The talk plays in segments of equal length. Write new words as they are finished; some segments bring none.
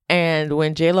And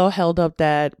when J-Lo held up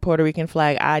that Puerto Rican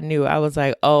flag, I knew. I was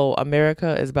like, oh,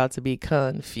 America is about to be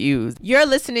confused. You're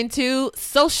listening to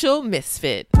Social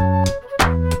Misfit.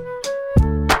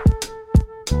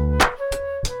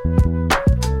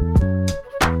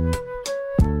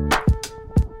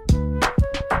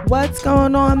 What's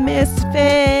going on, Misfits?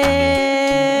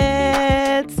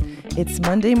 It's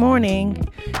Monday morning.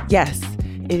 Yes,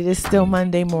 it is still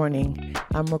Monday morning.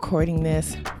 I'm recording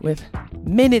this with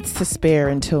minutes to spare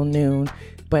until noon,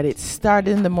 but it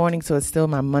started in the morning, so it's still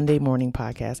my Monday morning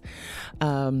podcast.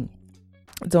 Don't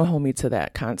hold me to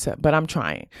that concept, but I'm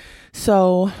trying.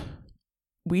 So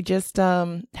we just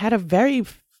had a very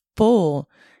full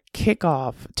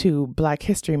kickoff to Black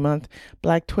History Month.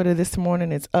 Black Twitter this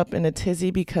morning is up in a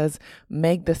tizzy because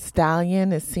Meg Thee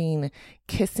Stallion is seen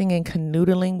kissing and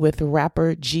canoodling with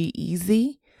rapper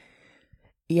G-Eazy.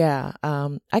 Yeah,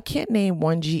 I can't name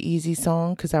one G-Eazy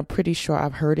song because I'm pretty sure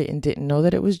I've heard it and didn't know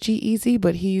that it was G-Eazy,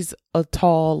 but he's a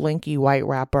tall, lanky white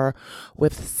rapper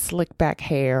with slick back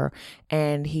hair,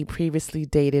 and he previously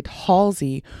dated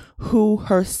Halsey, who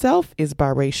herself is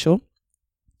biracial.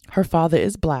 Her father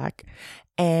is Black,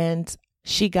 and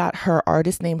she got her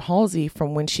artist named Halsey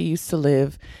from when she used to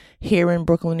live here in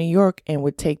Brooklyn, New York, and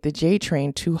would take the J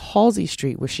train to Halsey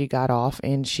Street, where she got off,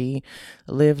 and she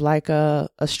lived like a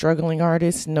struggling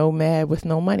artist, nomad with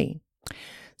no money.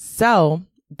 So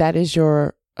that is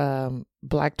your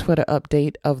Black Twitter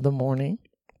update of the morning.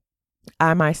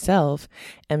 I myself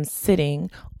am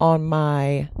sitting on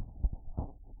my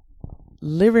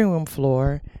living room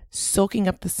floor, soaking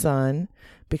up the sun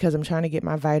because I'm trying to get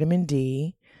my vitamin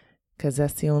D, because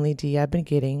that's the only D I've been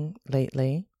getting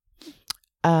lately.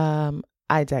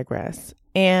 I digress.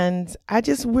 And I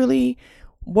just really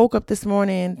woke up this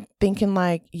morning thinking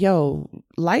like, yo,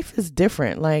 life is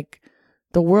different. Like,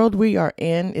 the world we are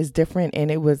in is different.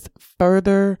 And it was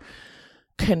further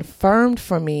confirmed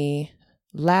for me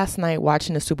last night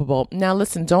watching the Super Bowl. Now,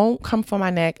 listen, don't come for my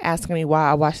neck asking me why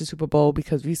I watched the Super Bowl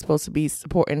because we're supposed to be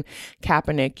supporting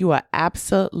Kaepernick. You are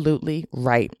absolutely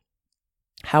right.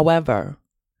 However,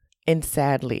 and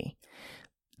sadly,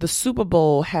 the Super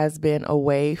Bowl has been a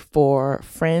way for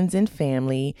friends and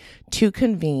family to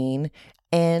convene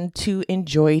and to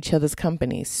enjoy each other's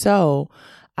company. So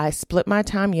I split my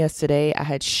time yesterday. I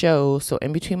had shows. So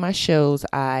in between my shows,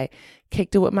 I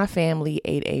kicked it with my family,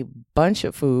 ate a bunch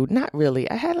of food. Not really.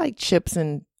 I had like chips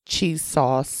and cheese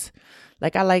sauce.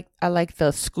 Like I like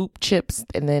the scoop chips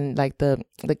and then like the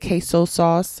queso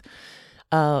sauce.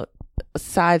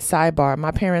 Sidebar.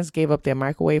 My parents gave up their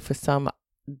microwave for some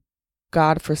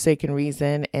godforsaken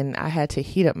reason, and I had to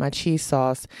heat up my cheese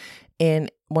sauce in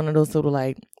one of those little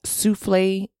like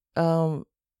souffle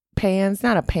pans.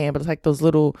 Not a pan, but it's like those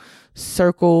little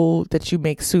circle that you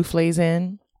make souffles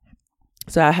in.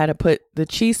 So I had to put the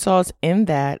cheese sauce in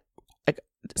that. Like,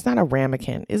 it's not a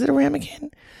ramekin. Is it a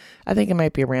ramekin? I think it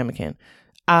might be a ramekin.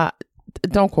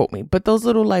 Don't quote me, but those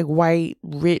little like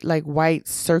white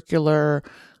circular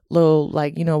little,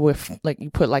 like, you know, with like you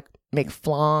put like make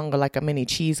flan or like a mini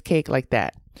cheesecake, like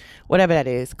that, whatever that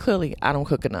is. Clearly I don't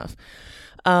cook enough.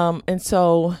 And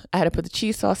so I had to put the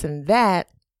cheese sauce in that,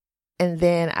 and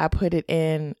then I put it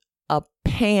in a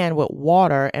pan with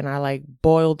water, and I like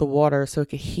boiled the water so it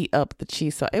could heat up the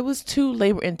cheese sauce. It was too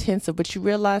labor intensive, but you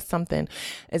realize something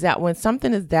is that when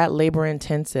something is that labor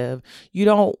intensive, you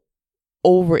don't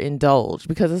overindulge,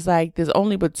 because it's like there's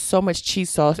only but so much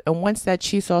cheese sauce, and once that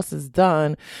cheese sauce is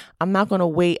done, I'm not going to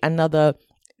wait another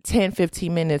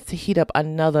 10-15 minutes to heat up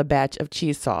another batch of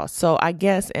cheese sauce. So I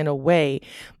guess in a way,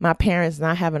 my parents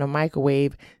not having a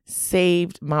microwave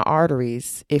saved my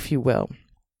arteries, if you will.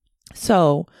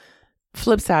 So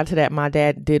flip side to that, my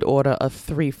dad did order a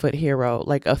 3-foot hero,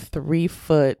 like a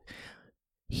 3-foot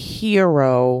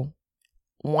hero,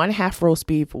 1/2 roast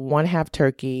beef, 1/2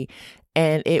 turkey.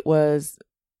 And it was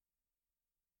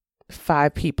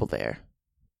 5 people there,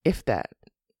 if that.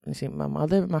 You see, my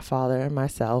mother, my father,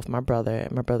 myself, my brother,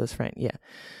 and my brother's friend. Yeah.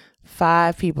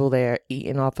 5 people there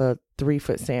eating off a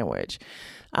 3-foot sandwich.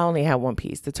 I only had one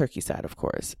piece, the turkey side, of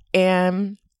course.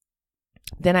 And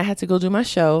then I had to go do my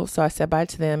show. So I said bye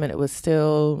to them, and it was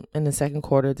still in the second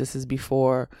quarter. This is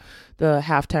before the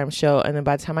halftime show. And then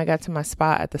by the time I got to my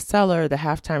spot at the cellar, the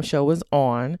halftime show was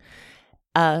on.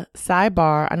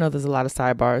 Sidebar, I know there's a lot of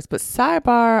sidebars, but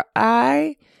sidebar,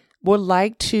 I would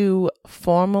like to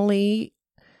formally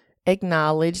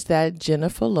acknowledge that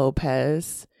Jennifer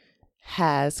Lopez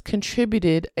has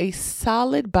contributed a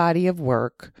solid body of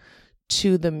work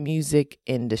to the music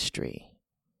industry.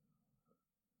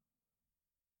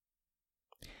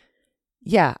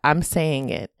 Yeah, I'm saying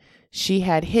it. She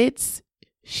had hits.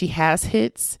 She has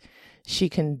hits. She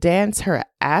can dance her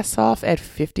ass off at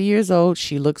 50 years old.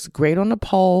 She looks great on the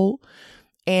pole.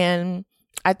 And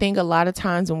I think a lot of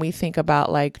times when we think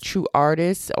about like true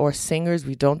artists or singers,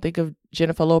 we don't think of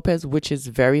Jennifer Lopez, which is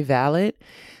very valid.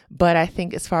 But I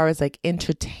think as far as like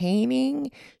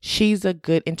entertaining, she's a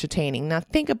good entertaining. Now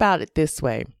think about it this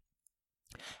way.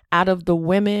 Out of the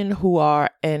women who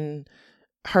are in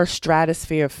her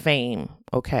stratosphere of fame,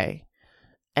 okay,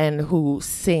 and who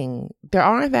sing, there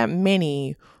aren't that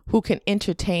many who can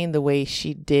entertain the way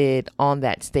she did on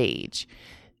that stage.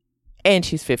 And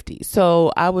she's 50.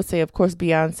 So I would say, of course,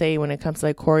 Beyonce when it comes to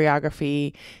like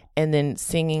choreography and then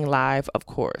singing live, of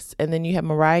course. And then you have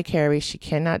Mariah Carey. She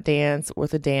cannot dance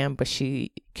worth a damn, but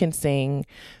she can sing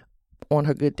on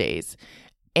her good days.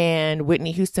 And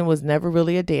Whitney Houston was never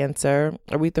really a dancer.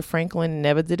 Aretha Franklin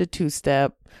never did a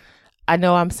two-step. I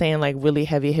know I'm saying like really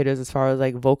heavy hitters as far as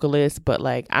like vocalists, but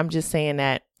like I'm just saying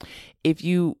that if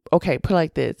you, okay, put it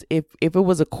like this, if it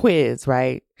was a quiz,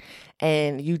 right,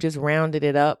 and you just rounded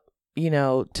it up, you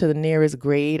know, to the nearest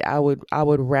grade, I would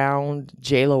round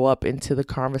J-Lo up into the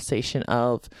conversation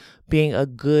of being a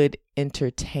good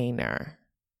entertainer.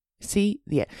 See?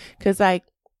 Yeah. Because like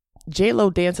J-Lo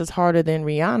dances harder than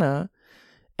Rihanna,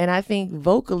 and I think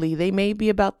vocally they may be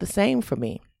about the same for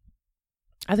me.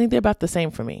 I think they're about the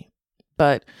same for me.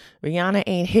 But Rihanna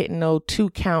ain't hitting no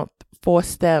 2-count,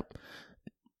 4-step.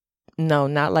 No,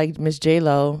 not like Miss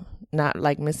J-Lo. Not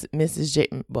like Mrs. J.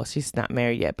 Well, she's not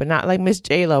married yet, but not like Miss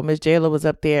J-Lo. Miss J-Lo was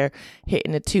up there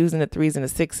hitting the 2s and the 3s and the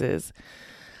 6s.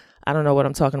 I don't know what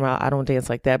I'm talking about. I don't dance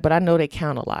like that, but I know they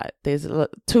count a lot. There's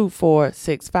 2, 4,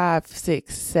 6, 5,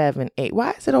 6, 7, 8.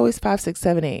 Why is it always 5, 6,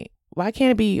 7, 8? Why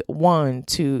can't it be 1,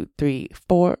 2, 3,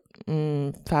 4,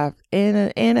 5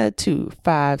 and a 2,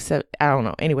 5, 7? I don't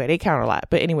know. Anyway, they count a lot.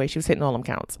 But anyway, she was hitting all them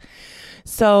counts.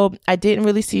 So I didn't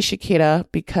really see Shakira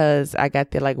because I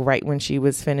got there like right when she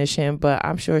was finishing, but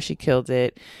I'm sure she killed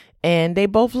it. And they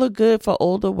both look good for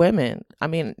older women. I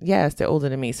mean, yes, they're older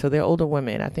than me, so they're older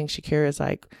women. I think Shakira is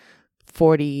like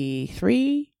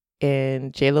 43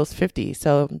 and J-Lo's 50.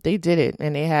 So they did it.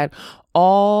 And they had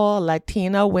all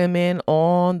Latina women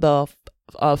on the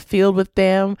field with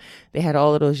them. They had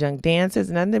all of those young dancers.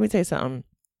 And then let me tell you something.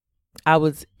 I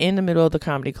was in the middle of the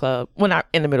comedy club. Well, not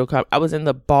in the middle of the club. I was in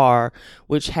the bar,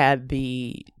 which had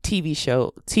the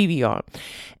TV on.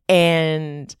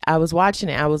 And I was watching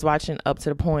it. I was watching up to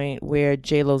the point where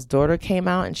J-Lo's daughter came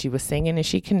out and she was singing, and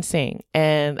she can sing.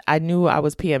 And I knew I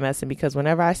was PMSing because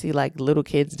whenever I see like little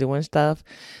kids doing stuff,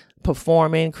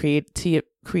 performing,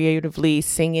 creatively,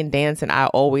 singing, dancing, I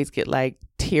always get like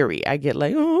teary. I get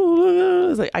like, oh,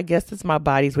 it's like, I guess it's my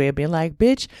body's way of being like,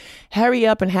 bitch, hurry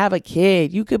up and have a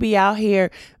kid. You could be out here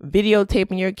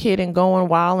videotaping your kid and going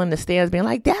wild in the stands being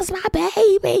like, that's my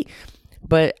baby.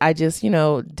 But I just,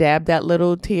 dab that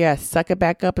little tear, I suck it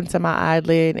back up into my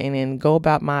eyelid and then go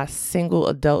about my single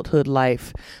adulthood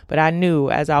life. But I knew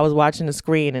as I was watching the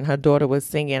screen and her daughter was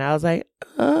singing, I was like,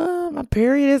 my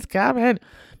period is coming.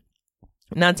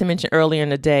 Not to mention earlier in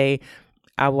the day,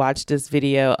 I watched this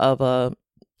video of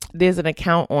there's an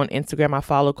account on Instagram I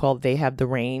follow called They Have the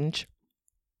Range.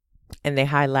 And they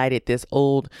highlighted this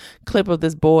old clip of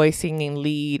this boy singing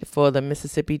lead for the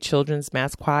Mississippi Children's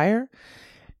Mass Choir.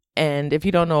 And if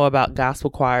you don't know about gospel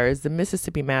choirs, the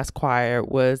Mississippi Mass Choir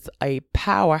was a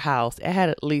powerhouse. It had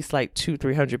at least like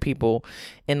 200-300 people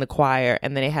in the choir.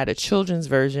 And then they had a children's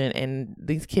version, and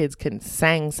these kids can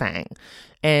sang.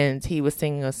 And he was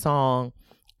singing a song,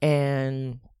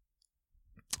 and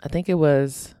I think it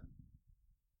was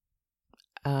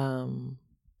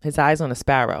His Eyes on a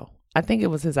Sparrow. I think it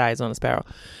was His Eyes on a Sparrow.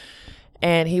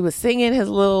 And he was singing his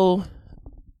little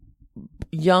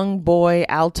young boy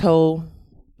alto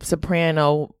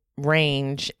soprano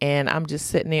range, and I'm just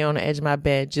sitting there on the edge of my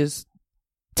bed, just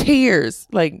tears,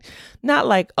 like not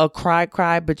like a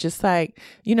cry, but just like,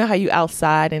 you know how you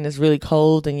outside and it's really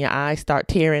cold and your eyes start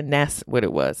tearing? That's what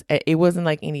it was. It wasn't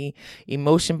like any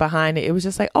emotion behind it. It was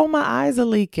just like, oh, my eyes are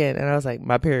leaking. And I was like,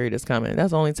 my period is coming.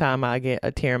 That's the only time I get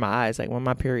a tear in my eyes, like when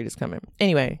my period is coming.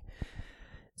 Anyway,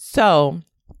 so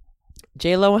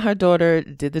J-Lo and her daughter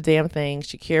did the damn thing.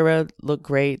 Shakira looked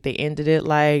great. They ended it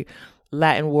like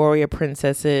Latin warrior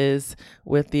princesses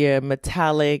with their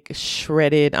metallic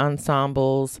shredded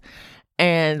ensembles.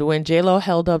 And when J-Lo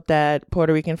held up that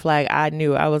Puerto Rican flag, I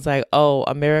knew. I was like, oh,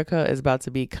 America is about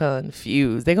to be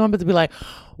confused. They're going to be like,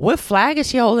 what flag is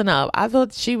she holding up? I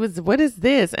thought she was, what is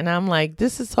this? And I'm like,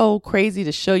 this is so crazy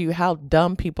to show you how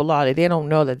dumb people are, that they don't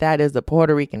know that that is the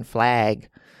Puerto Rican flag.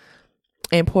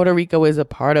 And Puerto Rico is a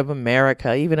part of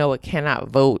America, even though it cannot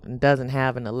vote and doesn't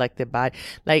have an elected body.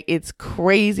 Like, it's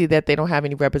crazy that they don't have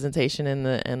any representation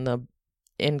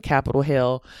in Capitol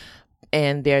Hill.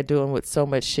 and they're doing with so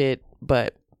much shit.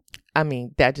 But I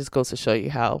mean, that just goes to show you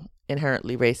how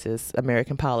inherently racist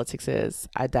American politics is.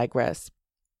 I digress.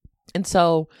 And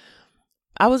so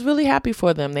I was really happy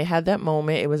for them. They had that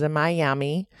moment. It was in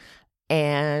Miami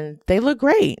and they look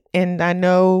great. And I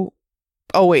know,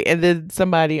 oh wait, and then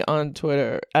somebody on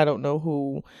Twitter, I don't know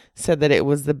who, said that it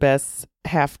was the best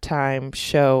halftime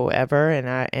show ever.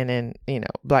 And then,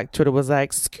 Black Twitter was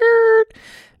like, skirt,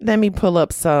 let me pull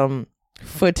up some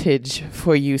footage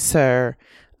for you, sir,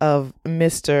 of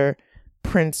Mr.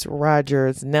 Prince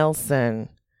Rogers Nelson.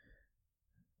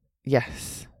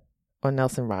 Yes. Or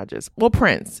Nelson Rogers. Well,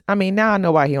 Prince. I mean, now I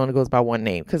know why he only goes by one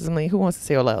name. Because, I mean, who wants to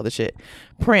say all that other shit?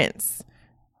 Prince.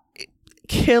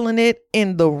 Killing it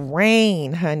in the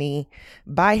rain, honey.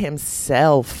 By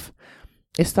himself.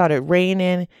 It started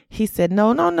raining. He said,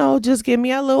 no. Just give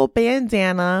me a little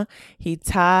bandana. He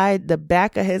tied the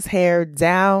back of his hair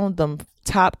down. The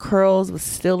top curls was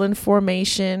still in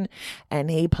formation. And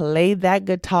he played that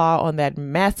guitar on that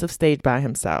massive stage by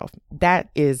himself. That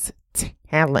is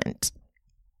talent.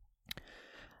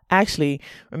 Actually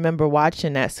remember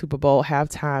watching that Super Bowl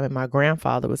halftime, and my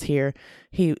grandfather was here.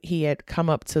 He had come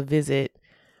up to visit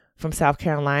from South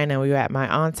Carolina. We were at my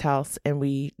aunt's house and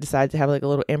we decided to have like a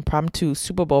little impromptu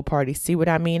Super Bowl party. See what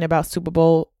I mean about Super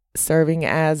Bowl serving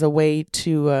as a way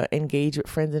to engage with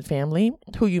friends and family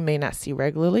who you may not see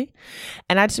regularly.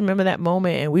 And I just remember that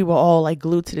moment, and we were all like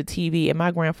glued to the TV. And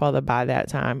my grandfather by that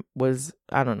time was,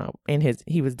 I don't know,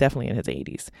 he was definitely in his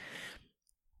 80s.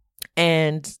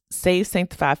 And saved,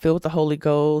 sanctified, filled with the Holy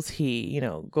Ghost. He,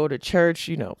 go to church,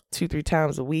 2-3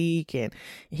 times a week, and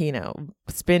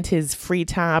spent his free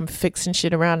time fixing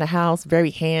shit around the house,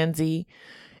 very handsy.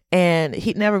 And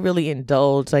he never really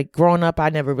indulged. Like growing up, I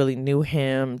never really knew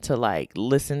him to like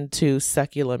listen to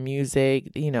secular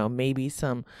music, maybe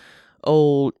some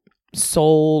old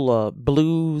soul or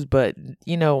blues. But,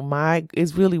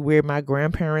 it's really weird. My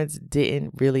grandparents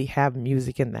didn't really have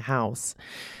music in the house.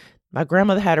 My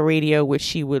grandmother had a radio which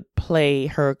she would play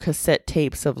her cassette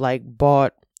tapes of like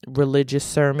bought religious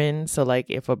sermons. So like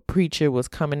if a preacher was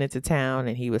coming into town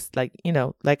and he was like,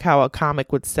 like how a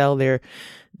comic would sell their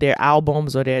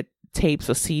albums or their tapes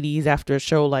or CDs after a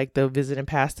show, like the visiting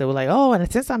pastor was like, oh,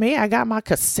 and since I'm here, I got my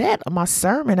cassette of my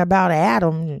sermon about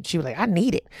Adam. And she was like, I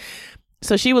need it.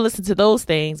 So she would listen to those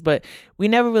things, but we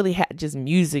never really had just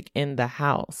music in the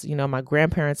house. My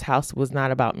grandparents' house was not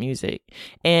about music.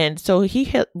 And so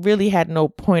he really had no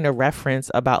point of reference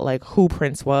about like who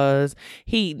Prince was.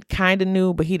 He kind of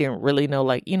knew, but he didn't really know,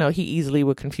 like, he easily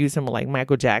would confuse him with like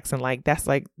Michael Jackson. Like that's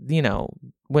like,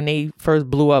 when they first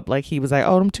blew up, like he was like,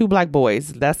 oh, them two black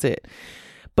boys, that's it.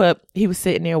 But he was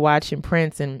sitting there watching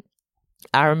Prince, and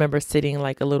I remember sitting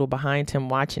like a little behind him,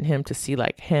 watching him to see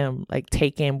like him like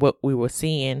take in what we were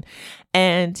seeing.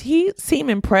 And he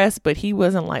seemed impressed, but he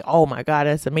wasn't like, oh my God,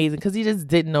 that's amazing. Cause he just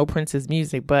didn't know Prince's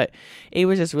music. But it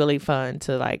was just really fun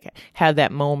to like have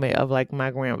that moment of like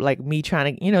my like me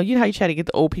trying to, how you try to get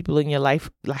the old people in your life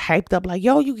like, hyped up, like,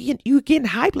 yo, you getting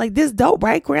hyped, like this dope,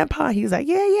 right, Grandpa? He's like,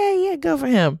 yeah, good for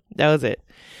him. That was it.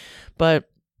 But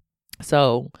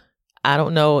so I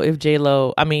don't know if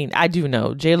J-Lo, I do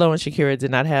know J-Lo and Shakira did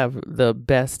not have the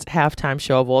best halftime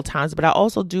show of all times, but I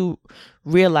also do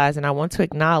realize, and I want to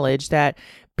acknowledge that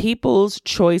people's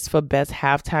choice for best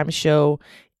halftime show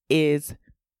is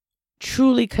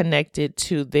truly connected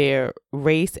to their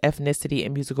race, ethnicity,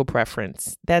 and musical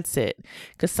preference. That's it.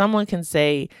 Because someone can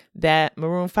say that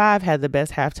Maroon 5 had the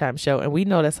best halftime show, and we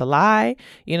know that's a lie.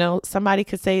 Somebody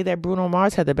could say that Bruno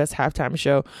Mars had the best halftime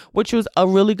show, which was a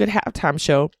really good halftime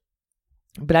show.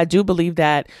 But I do believe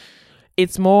that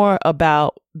it's more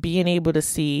about being able to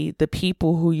see the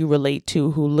people who you relate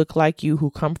to, who look like you,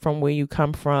 who come from where you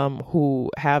come from, who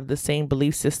have the same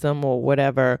belief system or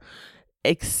whatever,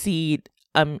 excel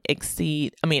on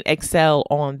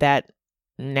that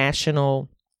international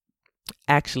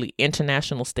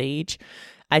stage.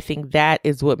 I think that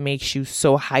is what makes you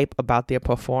so hype about their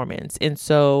performance. And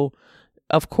so,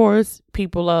 of course,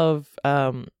 people of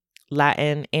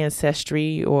Latin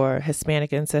ancestry or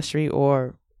Hispanic ancestry,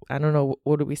 or I don't know,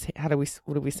 what are we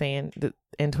saying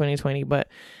in 2020? But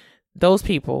those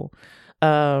people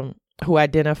who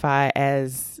identify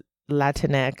as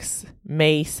Latinx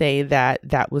may say that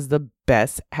that was the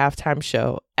best halftime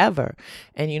show ever.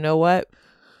 And you know what?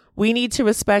 We need to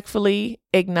respectfully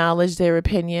acknowledge their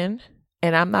opinion.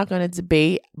 And I'm not going to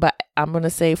debate, but I'm going to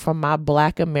say from my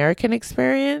Black American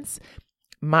experience,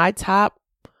 my top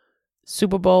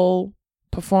Super Bowl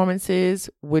performances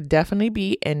would definitely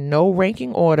be, in no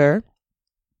ranking order,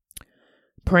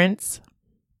 Prince,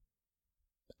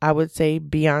 I would say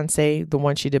Beyonce, the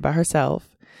one she did by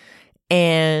herself,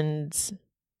 and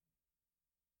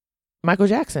Michael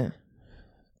Jackson.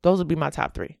 Those would be my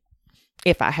top 3.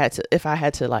 If I had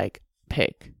to like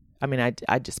pick. I mean,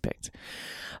 I just picked.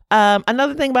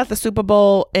 Another thing about the Super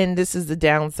Bowl, and this is the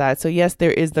downside. So yes,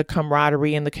 there is the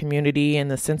camaraderie in the community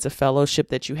and the sense of fellowship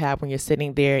that you have when you're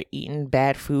sitting there eating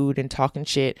bad food and talking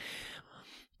shit.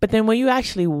 But then when you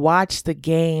actually watch the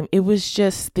game, it was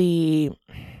the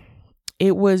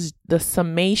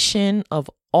summation of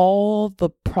all the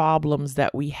problems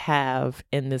that we have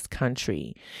in this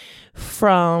country,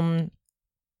 from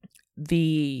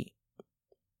the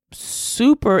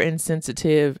super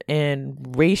insensitive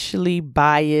and racially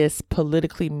biased,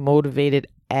 politically motivated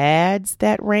ads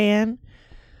that ran.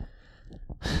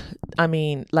 I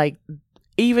mean, like,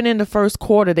 even in the first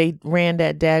quarter, they ran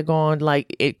that daggone,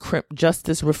 like,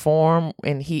 justice reform,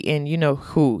 and he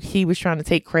was trying to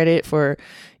take credit for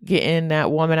getting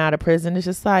that woman out of prison. It's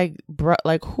just like, bruh,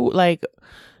 like, who, like,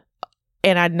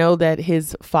 and I know that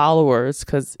his followers,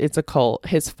 because it's a cult,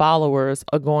 his followers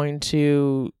are going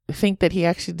to think that he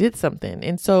actually did something.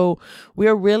 And so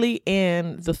we're really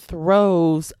in the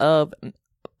throes of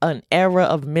an era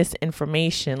of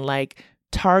misinformation, like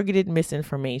targeted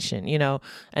misinformation, and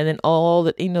then all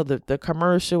the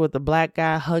commercial with the black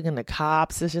guy hugging the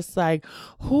cops. It's just like,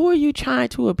 who are you trying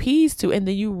to appease to? And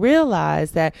then you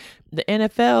realize that the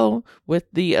NFL, with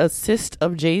the assist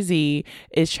of Jay-Z,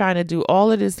 is trying to do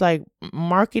all of this like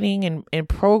marketing and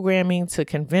programming to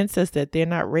convince us that they're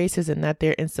not racist and that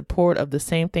they're in support of the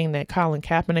same thing that Colin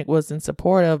Kaepernick was in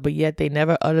support of, but yet they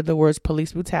never uttered the words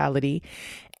police brutality.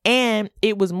 And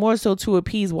it was more so to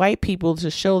appease white people,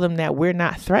 to show them that we're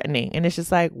not threatening. And it's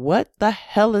just like, what the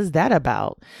hell is that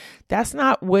about? That's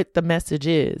not what the message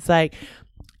is. Like,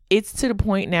 it's to the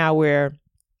point now where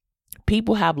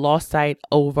people have lost sight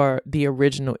over the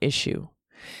original issue.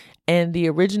 And the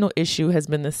original issue has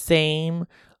been the same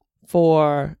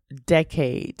for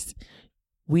decades.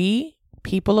 We,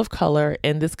 people of color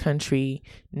in this country,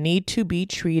 need to be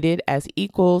treated as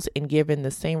equals and given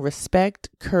the same respect,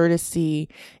 courtesy,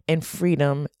 and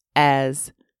freedom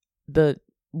as the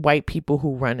white people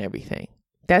who run everything.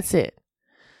 That's it.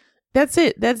 That's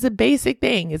it. That's the basic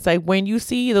thing. It's like when you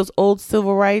see those old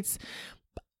civil rights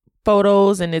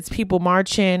photos and it's people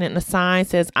marching and the sign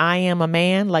says, "I am a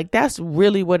man." Like, that's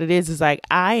really what it is. It's like,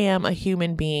 I am a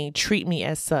human being. Treat me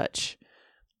as such.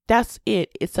 That's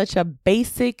it. It's such a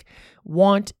basic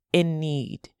want and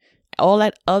need. All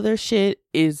that other shit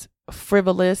is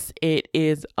frivolous. It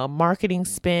is a marketing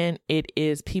spin. It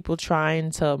is people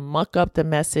trying to muck up the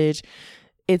message.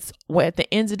 It's, well, at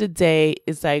the end of the day,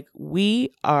 it's like, we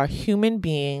are human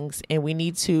beings and we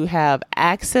need to have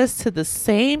access to the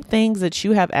same things that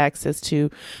you have access to.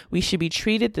 We should be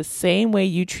treated the same way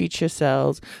you treat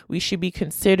yourselves. We should be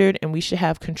considered and we should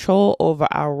have control over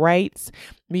our rights.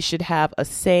 We should have a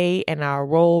say in our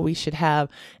role. We should have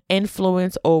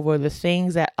influence over the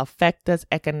things that affect us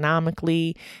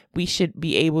economically. We should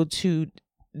be able to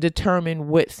determine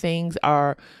what things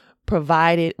are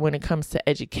provided when it comes to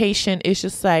education. It's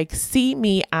just like, see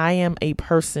me, I am a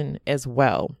person as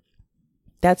well.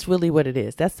 That's really what it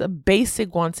is. That's the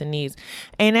basic wants and needs.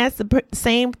 And that's the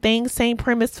same thing, same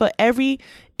premise for every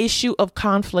issue of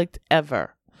conflict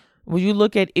ever. When you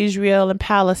look at Israel and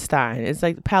Palestine, it's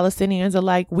like the Palestinians are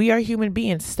like, we are human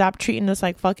beings. Stop treating us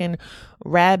like fucking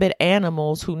rabid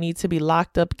animals who need to be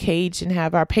locked up, caged, and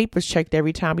have our papers checked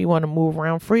every time we want to move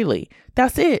around freely.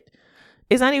 That's it.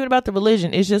 It's not even about the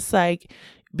religion. It's just like,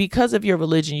 because of your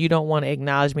religion, you don't want to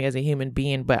acknowledge me as a human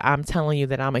being, but I'm telling you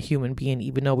that I'm a human being,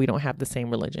 even though we don't have the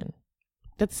same religion.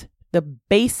 That's the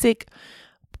basic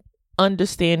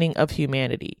understanding of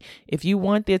humanity. If you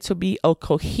want there to be a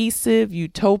cohesive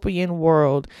utopian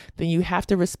world, then you have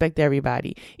to respect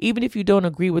everybody. Even if you don't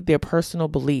agree with their personal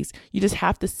beliefs, you just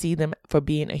have to see them for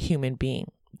being a human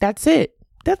being. That's it.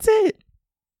 That's it.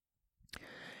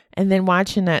 And then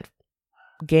watching that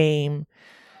game,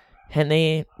 and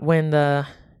then when the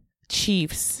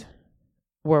Chiefs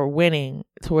were winning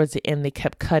towards the end, they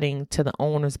kept cutting to the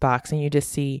owner's box, and you just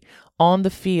see on the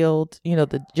field,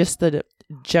 the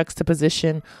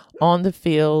juxtaposition on the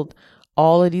field,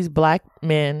 all of these black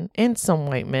men and some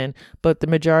white men, but the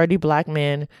majority black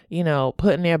men,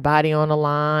 putting their body on the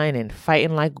line and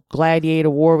fighting like gladiator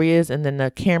warriors. And then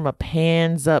the camera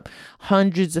pans up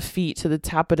hundreds of feet to the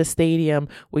top of the stadium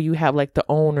where you have like the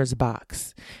owner's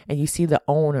box, and you see the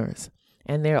owners,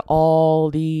 and they're all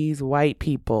these white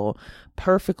people,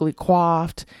 perfectly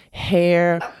coiffed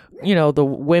hair. The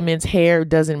women's hair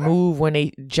doesn't move when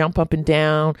they jump up and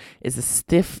down. It's a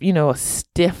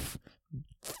stiff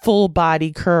full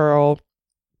body curl.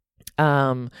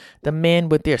 the men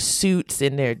with their suits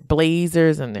and their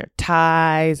blazers and their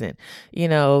ties and,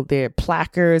 their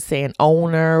placards saying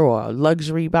owner or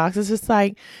luxury box. It's just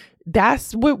like,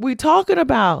 that's what we're talking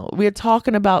about. We're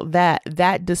talking about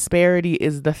that disparity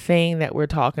is the thing that we're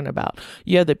talking about.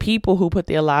 You're the people who put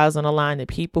their lives on the line, the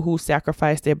people who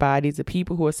sacrifice their bodies, the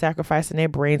people who are sacrificing their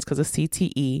brains because of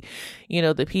CTE,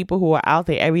 the people who are out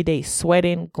there every day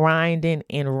sweating, grinding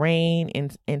in rain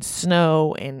and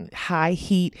snow and high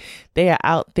heat. They are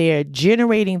out there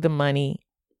generating the money,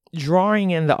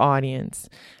 drawing in the audience,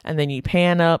 and then you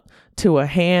pan up to a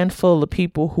handful of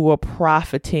people who are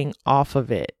profiting off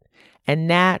of it.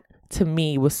 And that, to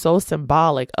me, was so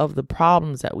symbolic of the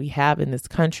problems that we have in this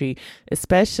country,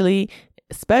 especially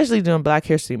during Black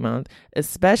History Month,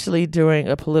 especially during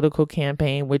a political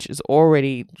campaign, which is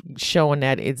already showing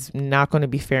that it's not going to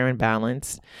be fair and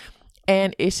balanced.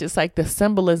 And it's just like the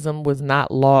symbolism was not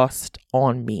lost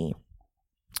on me.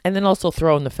 And then also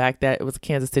throw in the fact that it was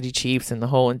Kansas City Chiefs and the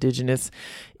whole indigenous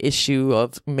issue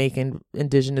of making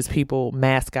indigenous people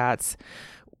mascots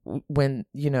when,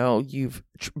 you've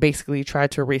basically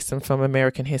tried to erase them from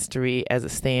American history as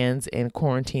it stands and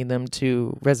quarantine them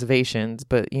to reservations.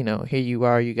 But, here you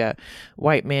are, you got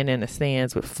white men in the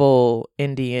stands with full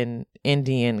Indian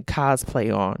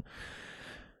cosplay on.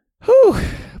 Whew.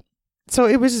 So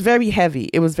it was just very heavy.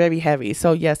 It was very heavy.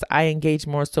 So yes, I engaged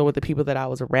more so with the people that I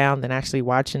was around than actually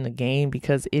watching the game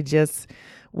because it just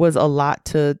was a lot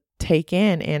to take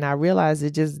in. And I realized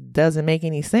it just doesn't make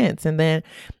any sense. And then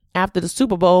after the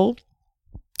Super Bowl,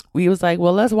 we was like,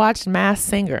 well, let's watch Masked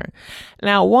Singer.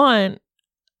 Now, one,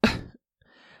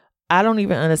 I don't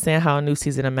even understand how a new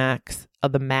season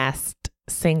of The Masked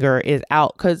Singer is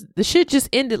out because the shit just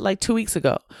ended like 2 weeks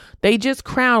ago. They just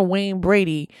crowned Wayne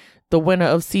Brady the winner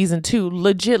of season 2,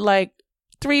 legit like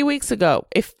 3 weeks ago.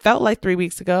 It felt like 3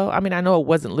 weeks ago. I mean, I know it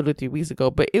wasn't literally 3 weeks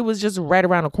ago, but it was just right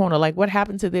around the corner. Like, what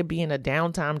happened to there being a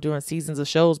downtime during seasons of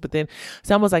shows? But then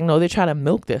someone was like, no, they're trying to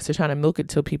milk this. They're trying to milk it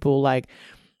till people like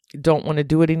don't want to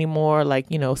do it anymore. Like,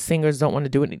 singers don't want to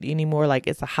do it anymore. Like,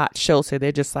 it's a hot show. So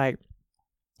they're just like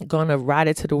gonna ride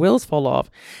it till the wheels fall off.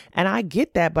 And I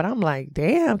get that, but I'm like,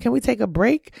 damn, can we take a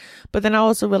break? But then I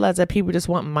also realized that people just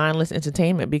want mindless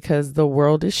entertainment because the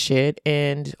world is shit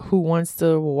and who wants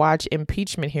to watch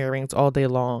impeachment hearings all day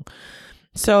long?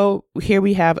 So here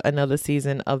we have another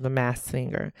season of The Masked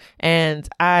Singer. And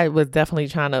I was definitely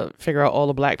trying to figure out all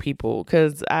the Black people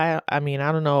because I mean,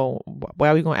 I don't know why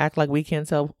are we gonna act like we can't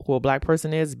tell who a Black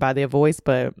person is by their voice,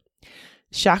 but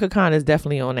Chaka Khan is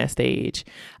definitely on that stage.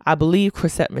 I believe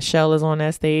Chrisette Michele is on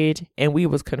that stage, and we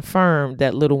was confirmed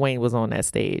that Lil Wayne was on that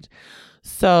stage.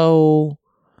 So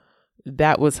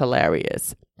that was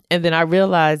hilarious. And then I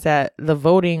realized that the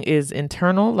voting is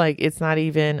internal. Like, it's not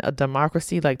even a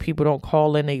democracy. Like, people don't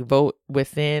call in a vote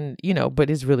within, but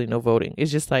it's really no voting.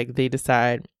 It's just like they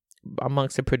decide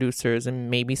amongst the producers and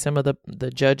maybe some of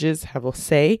the judges have a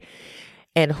say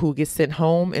and who gets sent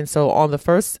home. And so on the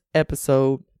first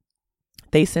episode,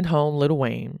 they sent home Lil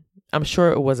Wayne. I'm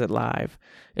sure it wasn't live.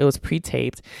 It was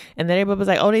pre-taped. And then everybody was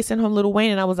like, oh, they sent home Lil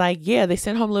Wayne. And I was like, yeah, they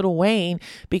sent home Lil Wayne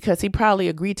because he probably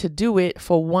agreed to do it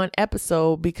for one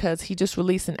episode because he just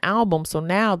released an album. So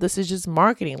now this is just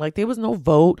marketing. Like, there was no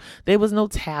vote. There was no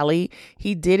tally.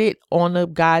 He did it on the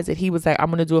guys that he was like, I'm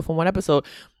going to do it for one episode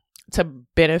to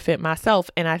benefit myself.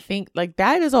 And I think like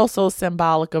that is also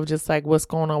symbolic of just like what's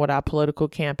going on with our political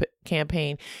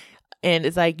campaign. And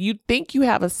it's like, you think you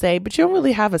have a say, but you don't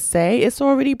really have a say. It's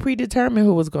already predetermined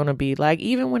who was going to be. Like,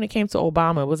 even when it came to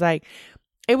Obama, it was like,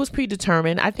 it was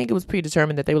predetermined. I think it was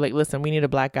predetermined that they were like, listen, we need a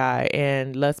Black guy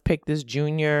and let's pick this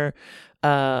junior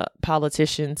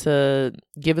politician to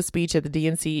give a speech at the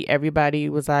DNC. Everybody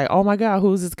was like, oh my God,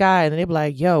 who's this guy? And then they were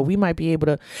like, yo, we might be able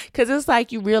to, because it's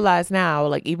like you realize now,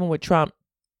 like even with Trump,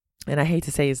 and I hate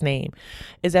to say his name,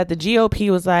 is that the GOP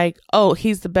was like, oh,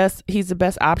 he's the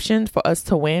best option for us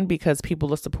to win because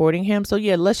people are supporting him. So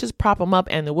yeah, let's just prop him up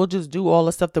and then we'll just do all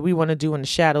the stuff that we want to do in the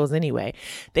shadows anyway.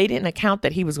 They didn't account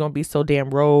that he was going to be so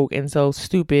damn rogue and so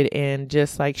stupid and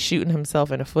just like shooting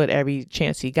himself in the foot every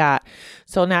chance he got.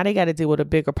 So now they got to deal with a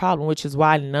bigger problem, which is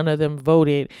why none of them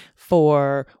voted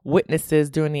for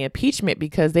witnesses during the impeachment,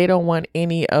 because they don't want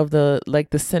any of the like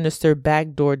the sinister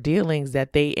backdoor dealings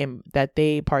that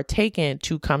they partake in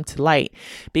to come to light,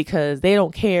 because they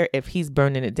don't care if he's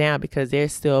burning it down because they're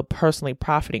still personally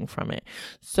profiting from it.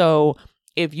 So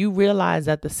if you realize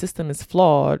that the system is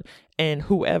flawed and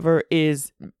whoever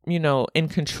is, in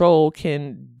control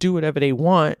can do whatever they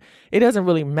want, it doesn't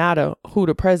really matter who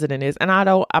the president is. And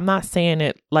I'm not saying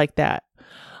it like that.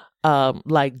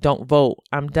 Like don't vote.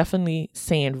 I'm definitely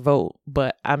saying vote,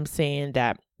 but I'm saying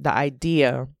that the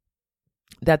idea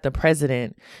that the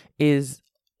president is,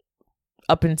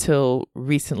 up until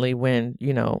recently when,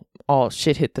 all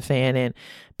shit hit the fan and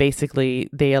basically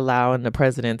they allowing the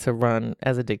president to run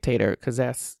as a dictator, because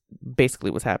that's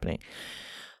basically what's happening.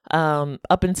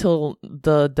 Up until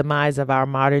the demise of our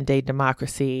modern day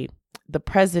democracy, the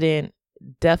president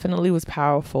definitely was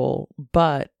powerful,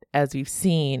 but as we've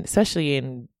seen, especially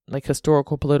in like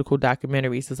historical political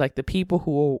documentaries, it's like the people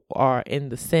who are in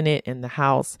the Senate and the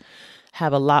House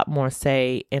have a lot more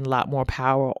say and a lot more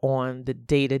power on the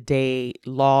day-to-day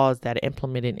laws that are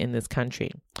implemented in this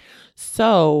country.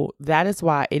 So that is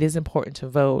why it is important to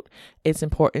vote. It's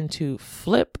important to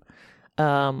flip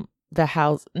the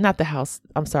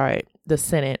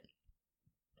Senate.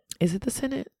 Is it the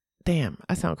Senate? Damn,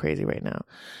 I sound crazy right now.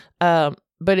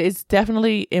 But it's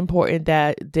definitely important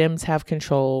that Dems have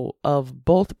control of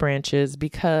both branches,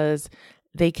 because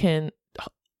they can,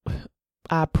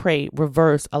 I pray,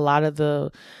 reverse a lot of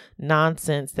the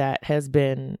nonsense that has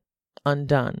been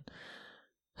undone.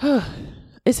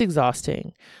 It's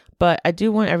exhausting, but I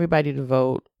do want everybody to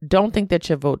vote. Don't think that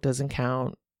your vote doesn't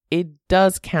count. It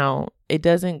does count. It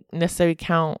doesn't necessarily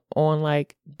count on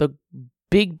like the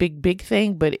big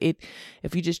thing, but if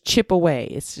you just chip away,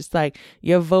 it's just like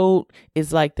your vote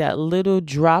is like that little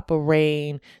drop of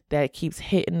rain that keeps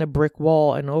hitting the brick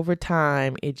wall, and over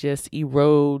time it just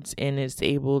erodes and is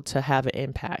able to have an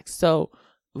impact. So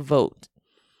vote.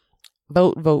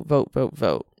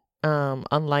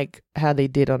 Unlike how they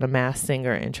did on The Masked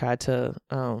Singer and tried to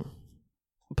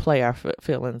play our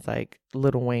feelings like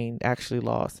Lil Wayne actually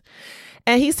lost.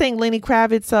 And he sang Lenny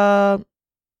Kravitz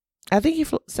I think he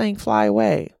sang Fly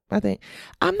Away.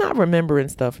 I'm not remembering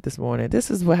stuff this morning. This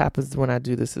is what happens when I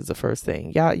do this as the first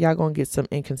thing. Y'all gonna get some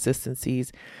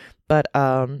inconsistencies, but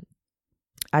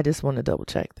I just want to double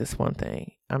check this one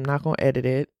thing. I'm not gonna edit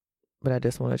it, but I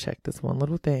just want to check this one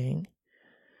little thing.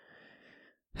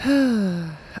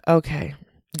 Okay.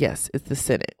 Yes, it's the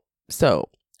Senate. So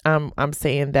I'm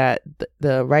saying that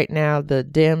the right now the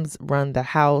Dems run the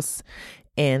House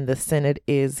and the Senate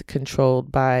is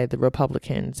controlled by the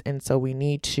Republicans. And so we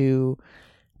need to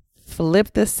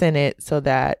flip the Senate so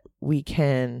that we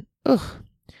can,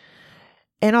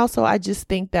 And also, I just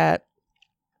think that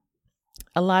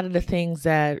a lot of the things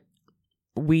that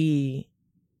we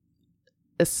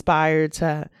aspire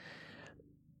to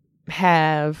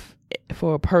have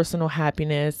for personal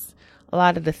happiness, a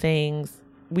lot of the things,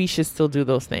 we should still do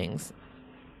those things.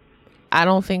 I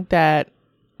don't think that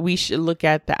we should look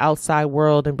at the outside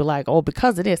world and be like, oh,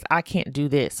 because of this, I can't do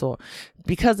this. Or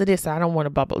because of this, I don't want to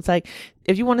bubble. It's like,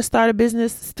 if you want to start a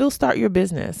business, still start your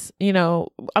business.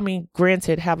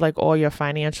 Granted, have like all your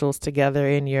financials together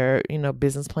in your,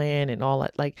 business plan and all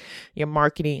that, like your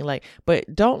marketing,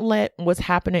 but don't let what's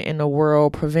happening in the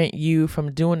world prevent you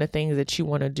from doing the things that you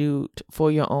want to do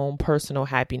for your own personal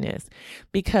happiness,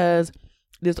 because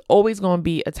there's always going to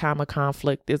be a time of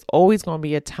conflict. There's always going to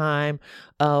be a time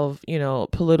of,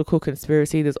 political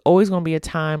conspiracy. There's always going to be a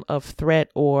time of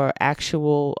threat or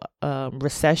actual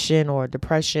recession or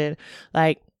depression.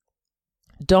 Like,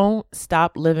 don't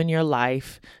stop living your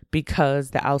life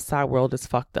because the outside world is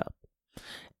fucked up.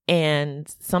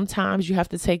 And sometimes you have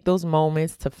to take those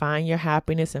moments to find your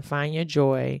happiness and find your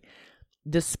joy,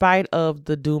 despite of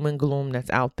the doom and gloom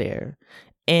that's out there.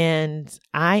 And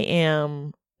I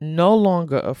am no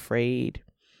longer afraid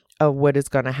of what is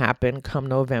going to happen come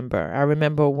November. I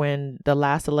remember when the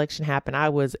last election happened, I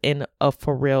was in a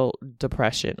for real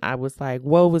depression. I was like,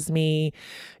 woe was me,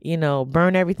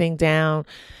 burn everything down.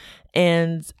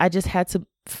 And I just had to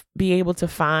be able to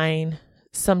find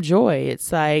some joy.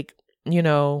 It's like,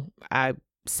 I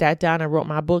sat down and wrote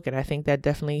my book, and I think that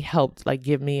definitely helped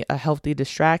give me a healthy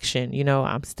distraction.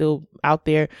 I'm still out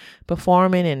there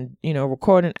performing and,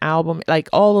 recording an album, like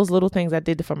all those little things I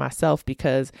did for myself,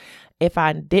 because if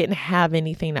I didn't have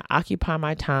anything to occupy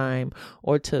my time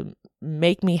or to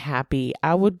make me happy,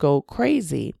 I would go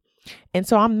crazy. And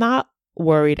so I'm not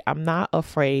worried. I'm not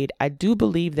afraid. I do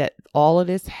believe that all of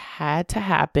this had to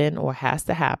happen or has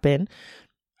to happen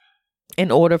in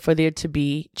order for there to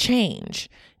be change.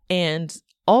 And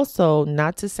also,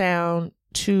 not to sound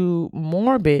too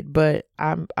morbid, but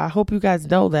I hope you guys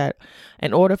know that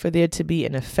in order for there to be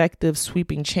an effective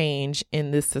sweeping change in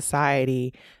this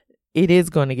society, it is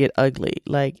going to get ugly.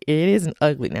 Like, it isn't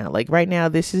ugly now. Like right now,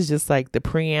 this is just like the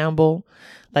preamble.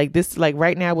 Like this, like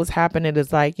right now what's happening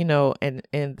is like, in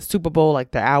the Super Bowl,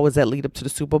 like the hours that lead up to the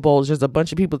Super Bowl, is just a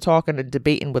bunch of people talking and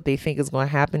debating what they think is going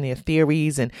to happen, their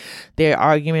theories and their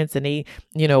arguments. And they,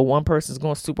 one person's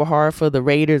going super hard for the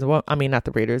Raiders. Well, I mean, not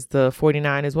the Raiders, the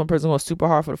 49ers. One person going super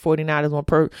hard for the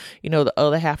 49ers. The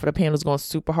other half of the panel is going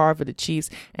super hard for the Chiefs.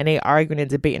 And they arguing and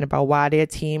debating about why their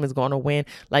team is going to win.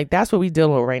 Like that's what we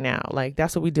dealing with right now. Like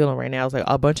that's what we dealing with right now. It's like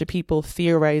a bunch of people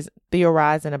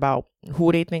theorizing about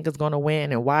who they think is going to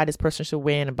win and why this person should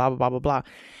win and blah, blah, blah, blah, blah.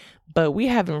 But we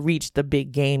haven't reached the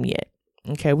big game yet.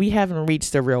 Okay. We haven't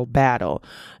reached the real battle.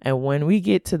 And when we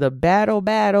get to the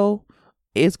battle,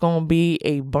 it's going to be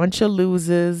a bunch of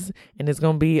losers and it's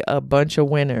going to be a bunch of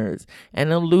winners.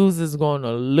 And the losers going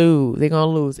to lose. They're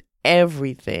going to lose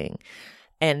everything.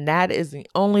 And that is the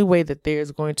only way that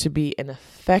there's going to be an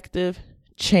effective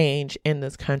change in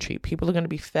this country. People are going to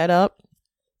be fed up.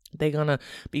 They're going to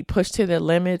be pushed to their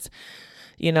limits.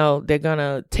 They're going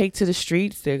to take to the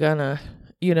streets. They're going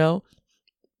to,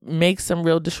 make some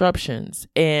real disruptions.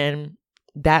 And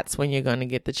that's when you're going to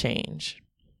get the change.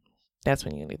 That's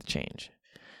when you get the change.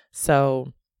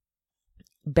 So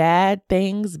bad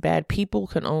things, bad people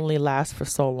can only last for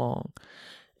so long.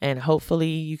 And hopefully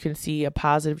you can see a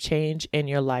positive change in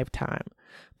your lifetime.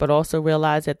 But also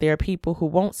realize that there are people who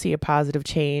won't see a positive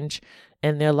change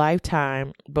in their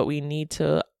lifetime, but we need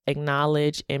to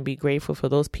acknowledge and be grateful for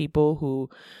those people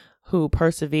who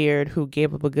persevered, who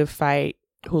gave up a good fight,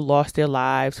 who lost their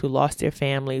lives, who lost their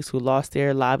families, who lost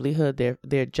their livelihood,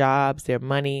 their jobs, their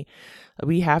money.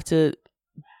 We have to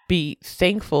be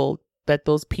thankful that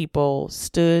those people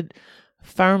stood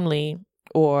firmly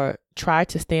or tried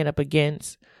to stand up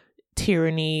against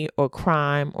tyranny or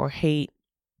crime or hate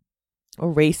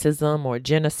or racism or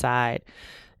genocide.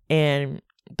 And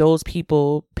those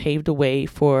people paved the way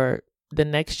for the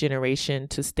next generation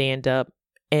to stand up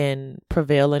and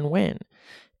prevail and win.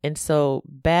 And so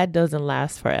bad doesn't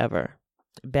last forever.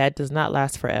 Bad does not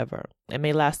last forever. It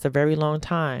may last a very long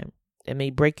time. It may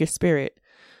break your spirit,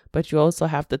 but you also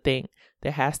have to think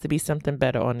there has to be something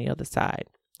better on the other side.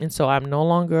 And so I'm no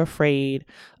longer afraid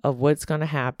of what's going to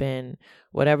happen.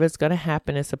 Whatever's going to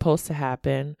happen is supposed to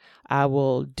happen. I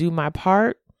will do my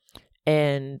part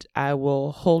and I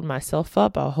will hold myself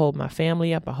up. I'll hold my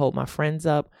family up. I'll hold my friends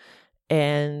up.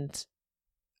 And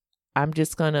I'm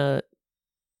just going to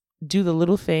do the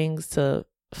little things to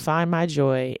find my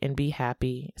joy and be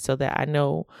happy so that I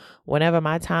know whenever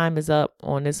my time is up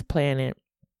on this planet,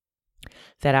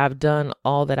 that I've done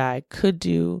all that I could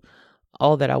do,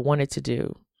 all that I wanted to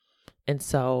do. And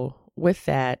so with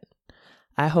that,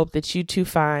 I hope that you too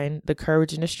find the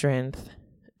courage and the strength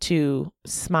to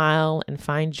smile and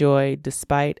find joy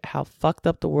despite how fucked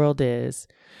up the world is.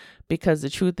 Because the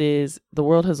truth is, the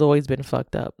world has always been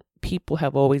fucked up. People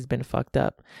have always been fucked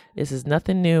up. This is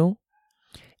nothing new.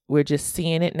 We're just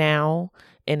seeing it now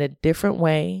in a different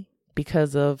way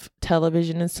because of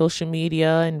television and social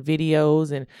media and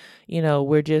videos. And,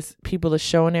 people are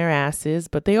showing their asses,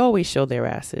 but they always show their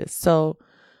asses. So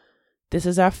this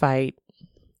is our fight.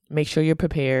 Make sure you're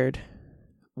prepared.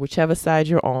 Whichever side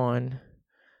you're on,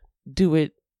 do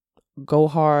it. Go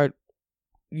hard,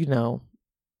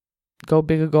 go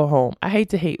big or go home. I hate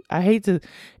to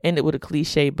end it with a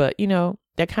cliche, but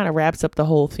that kind of wraps up the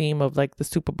whole theme of like the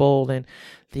Super Bowl and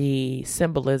the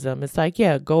symbolism. It's like,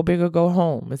 yeah, go big or go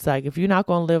home. It's like, if you're not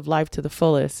going to live life to the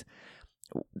fullest,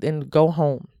 then go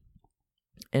home.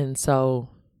 And so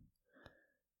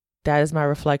that is my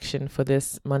reflection for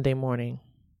this Monday morning.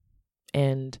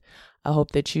 And I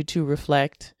hope that you too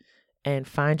reflect and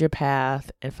find your path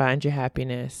and find your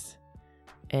happiness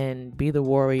and be the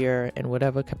warrior in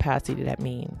whatever capacity that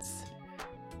means.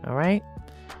 All right.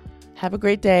 Have a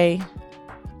great day.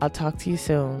 I'll talk to you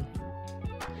soon.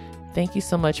 Thank you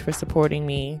so much for supporting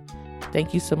me.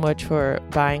 Thank you so much for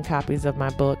buying copies of my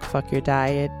book, Fuck Your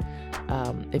Diet.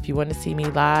 If you want to see me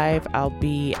live, I'll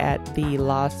be at the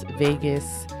Las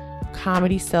Vegas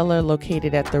Comedy Cellar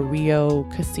located at the Rio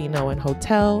Casino and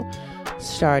Hotel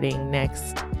starting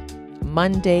next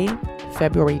Monday,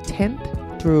 February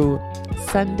 10th through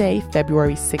Sunday,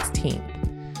 February 16th.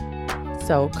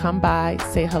 So come by,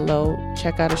 say hello,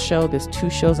 check out a show. There's 2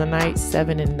 shows a night,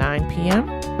 7 and 9 p.m.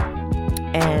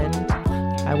 And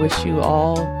I wish you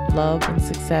all love and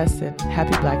success and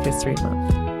happy Black History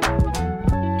Month.